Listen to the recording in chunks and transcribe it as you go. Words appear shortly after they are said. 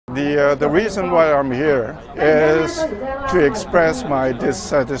The reason why I'm here is to express my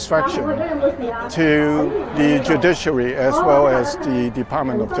dissatisfaction to the judiciary as well as the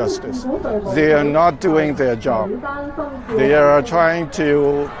Department of Justice. They are not doing their job. They are trying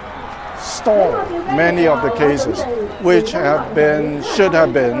to stall many of the cases which should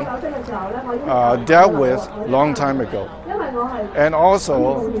have been dealt with long time ago. And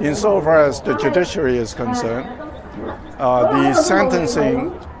also, insofar as the judiciary is concerned, the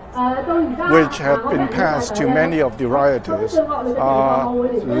sentencing which had been passed to many of the rioters are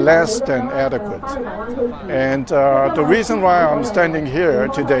less than adequate. And the reason why I'm standing here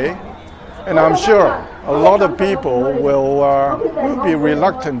today, and I'm sure a lot of people will be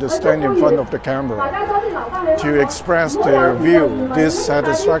reluctant to stand in front of the camera to express their view,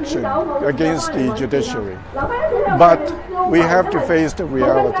 dissatisfaction against the judiciary. But we have to face the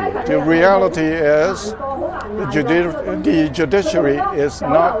reality. The reality is the judiciary is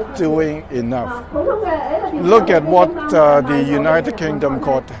not doing enough. Look at what the United Kingdom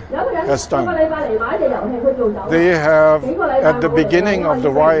Court has done. They have, at the beginning of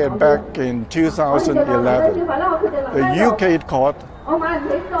the riot back in 2011, the UK court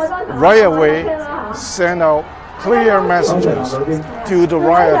right away sent out clear messages to the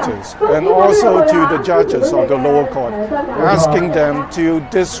rioters and also to the judges of the lower court, asking them to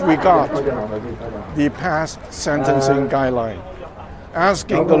disregard the past sentencing guideline,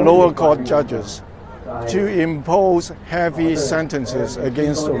 asking the lower court judges to impose heavy sentences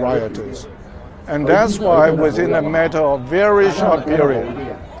against the rioters. And that's why within a matter of very short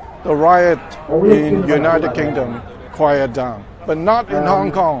period, the riot in United Kingdom quieted down, but not in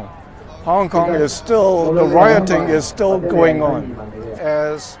Hong Kong. Hong Kong is still, the rioting is still going on.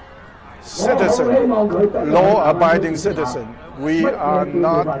 As citizens, law-abiding citizens, we are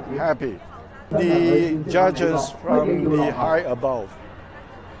not happy. The judges from the high above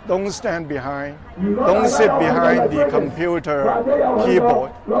don't stand behind, don't sit behind the computer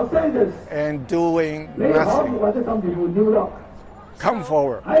keyboard and doing nothing. Come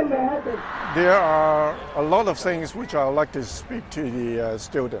forward. There are a lot of things which I would like to speak to the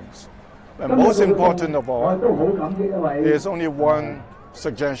students. And most important of all, there's only one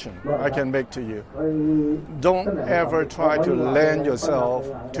suggestion I can make to you. Don't ever try to lend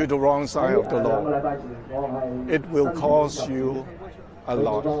yourself to the wrong side of the law. It will cost you a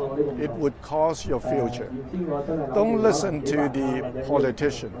lot. It would cost your future. Don't listen to the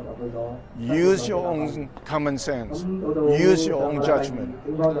politician. Use your own common sense. Use your own judgment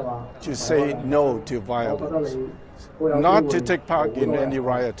to say no to violence. Not to take part in any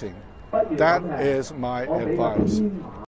rioting. That is my advice.